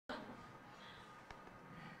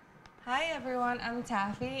Hi everyone, I'm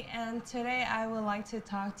Taffy, and today I would like to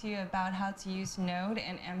talk to you about how to use Node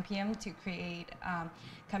and NPM to create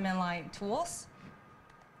command line tools.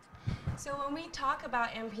 So when we talk about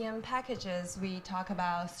NPM packages, we talk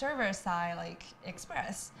about server side like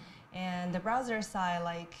Express, and the browser side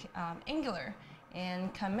like Angular,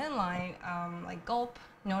 and command line like Gulp,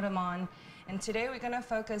 Nodemon, and today we're going to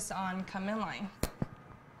focus on command line.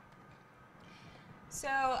 So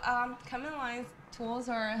command line tools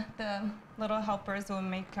are the little helpers that will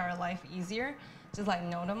make our life easier, just like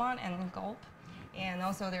Nodemon and Gulp. And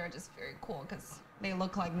also they're just very cool because they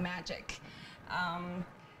look like magic.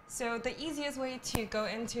 So the easiest way to go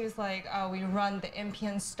into is like we run the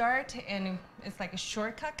npm start, and it's like a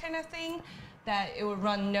shortcut kind of thing that it will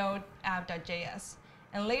run node app.js.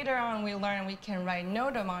 And later on we learn we can write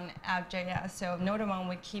Nodemon app.js. So Nodemon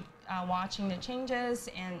will keep watching the changes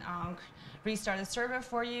and restart the server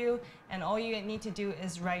for you, and all you need to do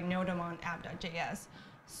is write Nodemon app.js.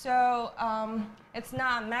 So it's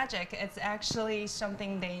not magic, it's actually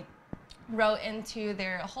something they wrote into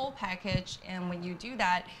their whole package, and when you do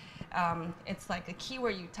that, it's like a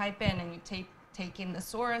keyword you type in and you take in the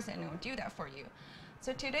source and it will do that for you.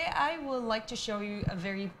 So today I would like to show you a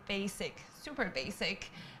very basic, super basic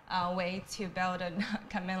way to build a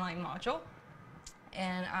command line module.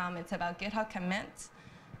 And it's about GitHub commits.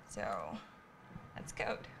 So let's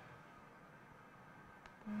code.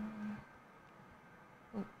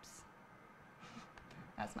 Oops.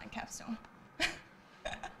 That's my capstone.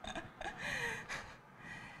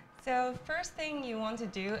 So first thing you want to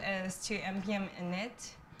do is to npm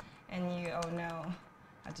init, and you all know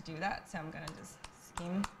how to do that, so I'm going to just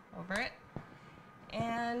skim over it.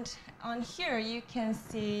 And on here you can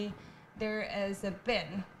see there is a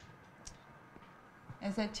bin.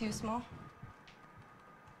 Is it too small?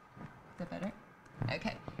 Is it better?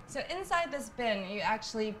 Okay, so inside this bin you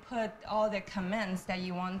actually put all the commands that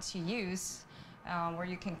you want to use, or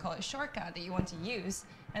you can call it shortcut that you want to use,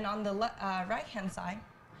 and on the right hand side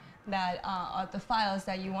that are the files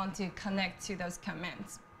that you want to connect to those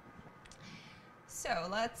commands. So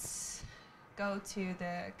let's go to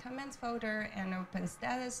the commands folder and open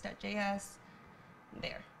status.js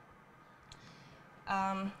there.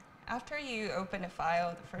 After you open a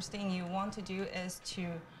file, the first thing you want to do is to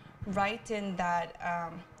write in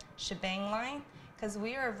that shebang line, because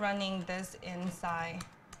we are running this inside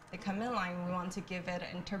the command line. We want to give it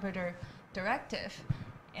an interpreter directive.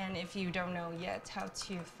 And if you don't know yet how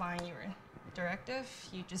to find your directive,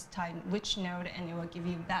 you just type which node and it will give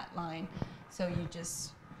you that line. So you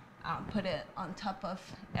just put it on top of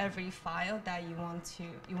every file that you want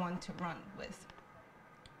to run with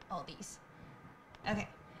all these. Okay,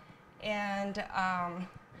 and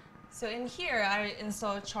so in here I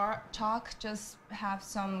installed Chalk, just have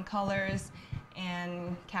some colors,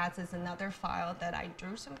 and cats is another file that I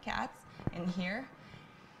drew some cats in here.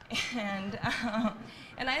 And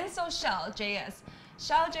I installed shell.js.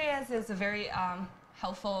 Shell.js is a very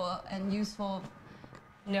helpful and useful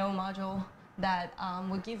Node module that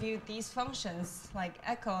will give you these functions like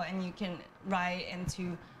echo, and you can write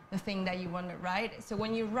into the thing that you want to write. So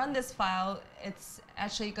when you run this file, it's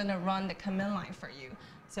actually going to run the command line for you.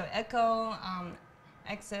 So echo,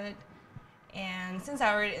 exit, and since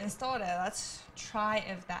I already installed it, let's try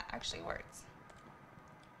if that actually works.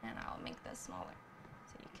 And I'll make this smaller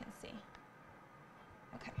so you can see.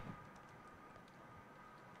 Okay.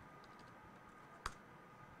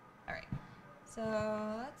 All right. So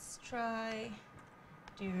let's try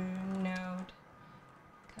do node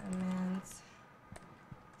commands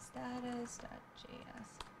status.js.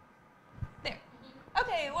 There.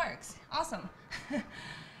 Okay, it works. Awesome.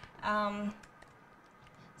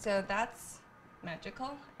 So that's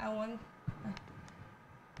magical.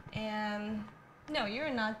 And no, you're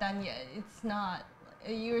not done yet. It's not.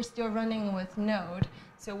 You're still running with Node.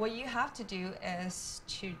 So what you have to do is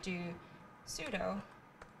to do sudo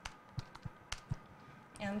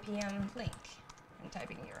npm link and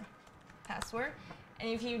type in your password. And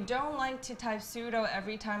if you don't like to type sudo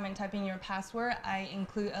every time and type in your password, I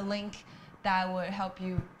include a link that would help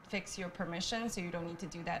you fix your permission, so you don't need to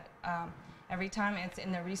do that every time. It's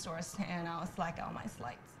in the resource, and I'll Slack out my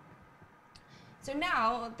slides. So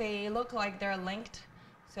now they look like they're linked,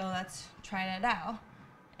 so let's try that out.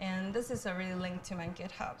 And this is already linked to my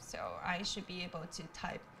GitHub, so I should be able to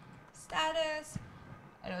type status.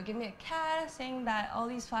 It'll give me a cat saying that all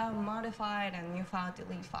these files are modified and new file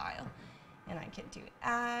delete file. And I can do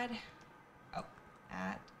add all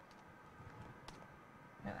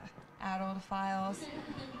the files.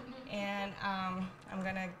 And I'm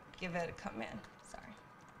going to give it a command. Sorry.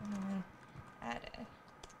 Add it.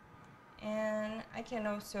 And I I can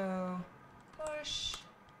also push.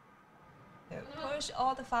 So push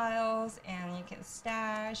all the files, and you can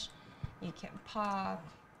stash, you can pop,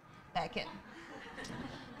 back in.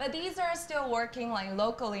 But these are still working like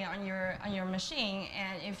locally on your machine,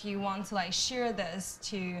 and if you want to like share this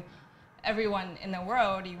to everyone in the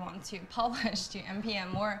world, you want to publish to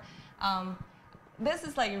npm, or this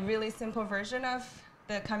is like a really simple version of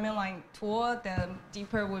the command line tool. The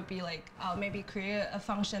deeper would be like maybe create a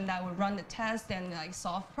function that would run the test and like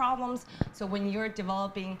solve problems. So when you're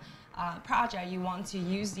developing a project, you want to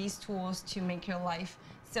use these tools to make your life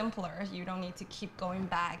simpler. You don't need to keep going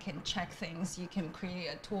back and check things. You can create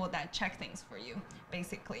a tool that check things for you,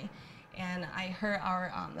 basically. And I heard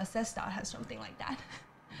our assess.dot has something like that.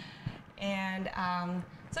 And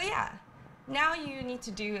so yeah, now you need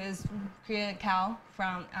to do is create an account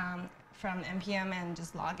from npm and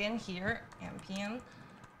just log in here, npm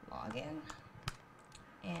login,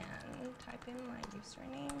 and type in my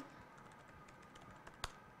username.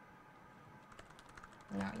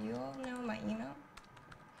 Now you all know my email.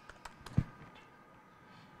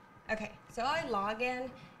 Okay, so I log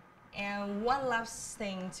in, and one last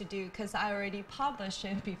thing to do, because I already published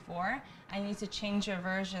it before, I need to change the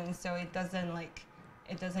version so it doesn't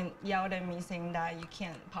yell at me saying that you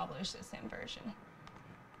can't publish the same version.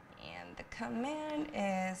 And the command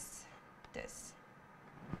is this: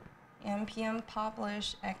 npm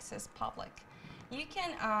publish access public. You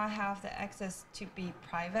can have the access to be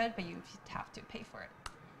private, but you have to pay for it.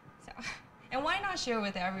 So, and why not share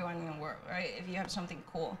with everyone in the world, right? If you have something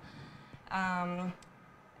cool.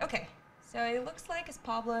 Okay, so it looks like it's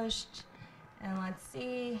published, and let's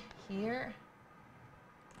see here.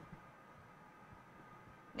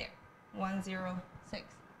 There,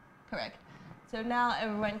 106, correct. So now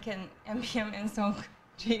everyone can npm install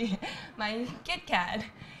my KitKat.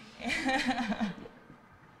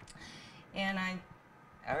 And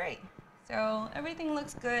all right. So everything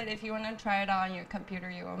looks good. If you want to try it on your computer,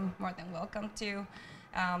 you're more than welcome to.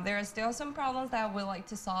 There are still some problems that we'd like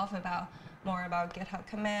to solve more about GitHub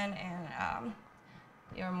command, and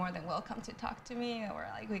you're more than welcome to talk to me, or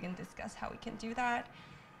like we can discuss how we can do that.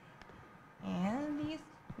 And these,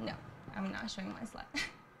 no, I'm not showing my slide.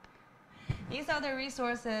 These are the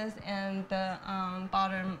resources, and the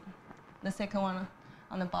bottom, the second one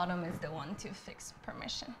on the bottom is the one to fix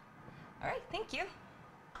permission. All right, thank you.